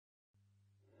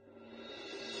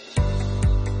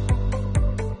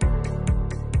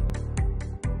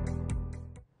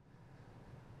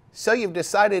So you've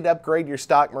decided to upgrade your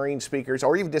stock marine speakers,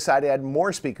 or you've decided to add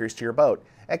more speakers to your boat.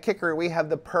 At KICKER, we have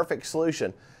the perfect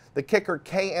solution. The KICKER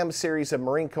KM series of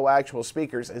marine coaxial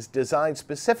speakers is designed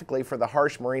specifically for the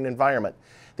harsh marine environment.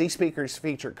 These speakers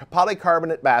feature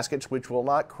polycarbonate baskets which will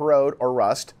not corrode or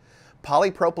rust,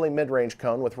 polypropylene mid-range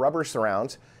cone with rubber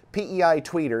surrounds, PEI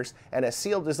tweeters, and a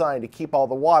sealed design to keep all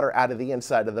the water out of the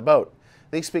inside of the boat.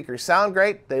 These speakers sound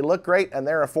great, they look great, and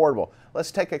they're affordable.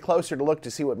 Let's take a closer look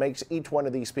to see what makes each one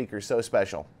of these speakers so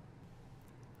special.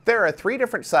 There are 3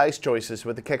 different size choices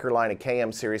with the KICKER line of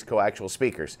KM series coaxial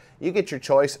speakers. You get your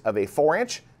choice of a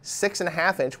 4-inch,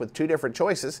 6.5-inch with 2 different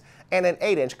choices, and an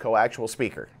 8-inch coaxial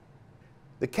speaker.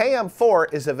 The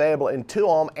KM4 is available in 2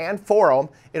 ohm and 4 ohm.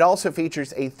 It also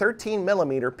features a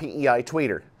 13mm PEI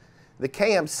tweeter. The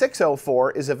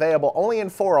KM604 is available only in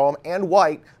 4 ohm and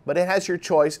white, but it has your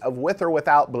choice of with or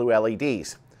without blue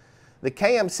LEDs. The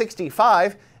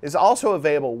KM65 is also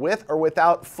available with or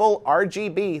without full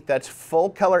RGB, that's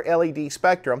full color LED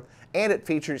spectrum, and it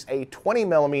features a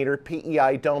 20mm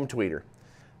PEI dome tweeter.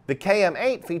 The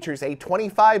KM8 features a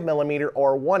 25mm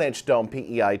or 1-inch dome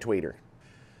PEI tweeter.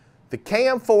 The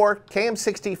KM4,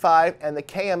 KM65, and the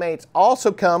KM8s also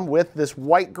come with this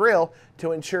white grille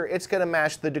to ensure it's going to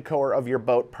match the decor of your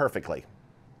boat perfectly.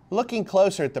 Looking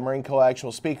closer at the marine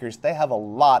coaxial speakers, they have a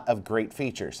lot of great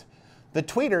features. The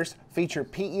tweeters feature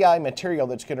PEI material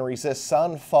that's going to resist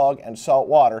sun, fog, and salt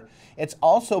water. It's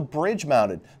also bridge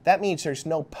mounted. That means there's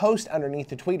no post underneath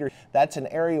the tweeter. That's an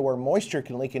area where moisture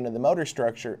can leak into the motor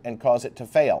structure and cause it to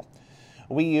fail.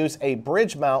 We use a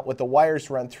bridge mount with the wires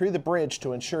run through the bridge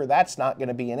to ensure that's not going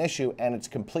to be an issue, and it's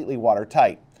completely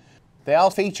watertight. They all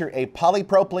feature a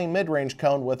polypropylene mid-range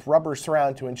cone with rubber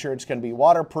surround to ensure it's going to be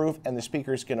waterproof and the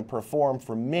speaker is going to perform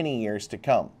for many years to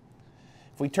come.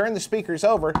 If we turn the speakers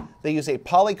over, they use a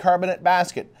polycarbonate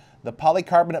basket. The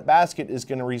polycarbonate basket is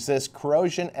going to resist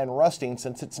corrosion and rusting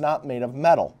since it's not made of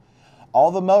metal.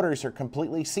 All the motors are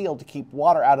completely sealed to keep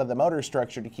water out of the motor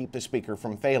structure to keep the speaker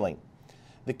from failing.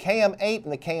 The KM8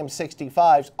 and the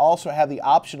KM65s also have the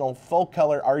optional full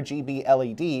color RGB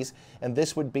LEDs, and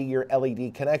this would be your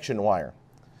LED connection wire.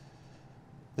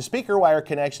 The speaker wire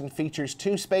connection features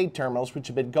 2 spade terminals which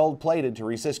have been gold plated to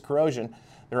resist corrosion.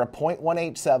 They're a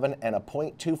 .187 and a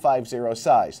 .250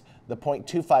 size. The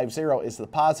 .250 is the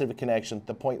positive connection,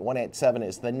 the .187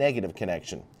 is the negative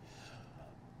connection.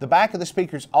 The back of the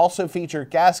speakers also feature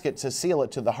gaskets to seal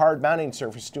it to the hard mounting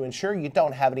surface to ensure you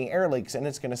don't have any air leaks, and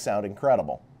it's going to sound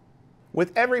incredible.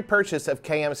 With every purchase of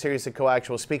KM series of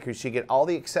coaxial speakers, you get all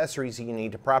the accessories you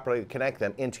need to properly connect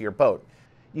them into your boat.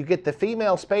 You get the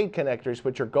female spade connectors,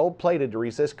 which are gold plated to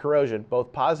resist corrosion,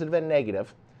 both positive and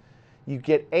negative. You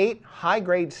get 8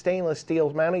 high-grade stainless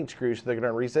steel mounting screws that are going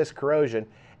to resist corrosion.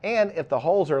 And if the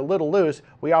holes are a little loose,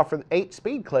 we offer 8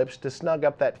 speed clips to snug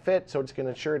up that fit, so it's going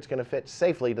to ensure it's going to fit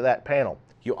safely to that panel.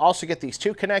 You also get these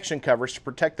 2 connection covers to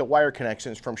protect the wire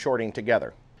connections from shorting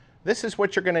together. This is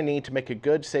what you're going to need to make a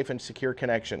good, safe, and secure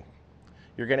connection.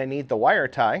 You're going to need the wire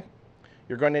tie.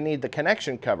 You're going to need the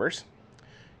connection covers.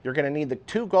 You're going to need the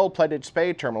 2 gold-plated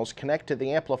spade terminals connect to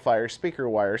the amplifier speaker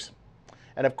wires.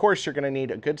 And of course, you're going to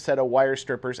need a good set of wire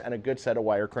strippers and a good set of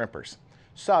wire crimpers.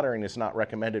 Soldering is not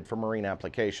recommended for marine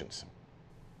applications.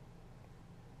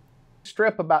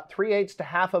 Strip about 3/8 to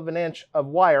half of an inch of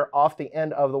wire off the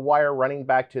end of the wire running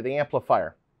back to the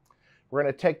amplifier. We're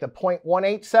going to take the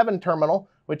 .187 terminal,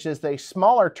 which is the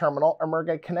smaller terminal, and we're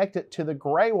going to connect it to the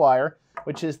gray wire,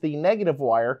 which is the negative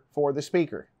wire for the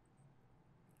speaker.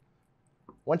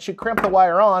 Once you crimp the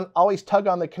wire on, always tug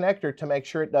on the connector to make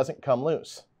sure it doesn't come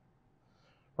loose.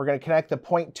 We're going to connect the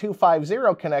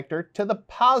 .250 connector to the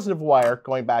positive wire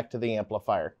going back to the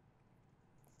amplifier.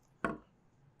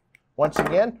 Once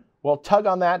again, we'll tug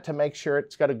on that to make sure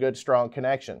it's got a good strong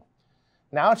connection.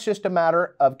 Now it's just a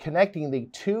matter of connecting the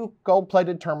 2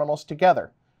 gold-plated terminals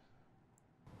together.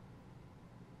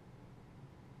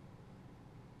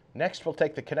 Next, we'll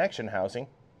take the connection housing.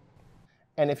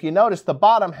 And if you notice, the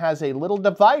bottom has a little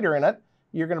divider in it.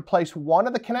 You're going to place one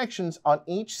of the connections on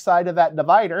each side of that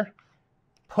divider.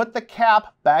 Put the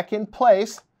cap back in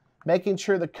place, making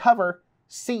sure the cover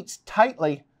seats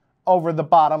tightly over the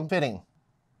bottom fitting.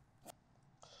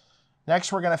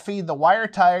 Next, we're going to feed the wire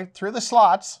tie through the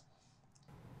slots.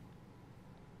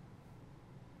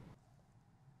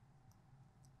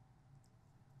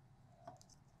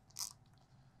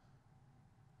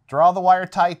 Draw the wire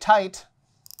tie tight.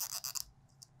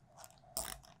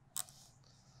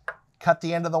 Cut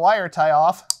the end of the wire tie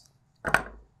off.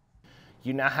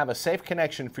 You now have a safe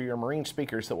connection for your marine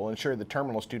speakers that will ensure the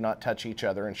terminals do not touch each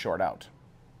other and short out.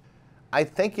 I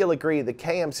think you'll agree the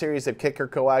KM series of KICKER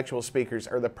coaxial speakers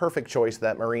are the perfect choice for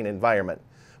that marine environment.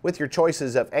 With your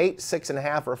choices of 8,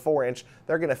 6.5, or 4-inch,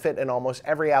 they're going to fit in almost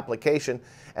every application,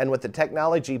 and with the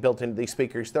technology built into these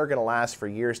speakers, they're going to last for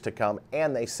years to come,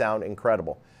 and they sound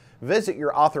incredible. Visit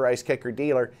your authorized KICKER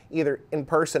dealer, either in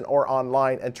person or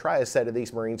online, and try a set of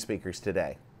these marine speakers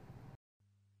today.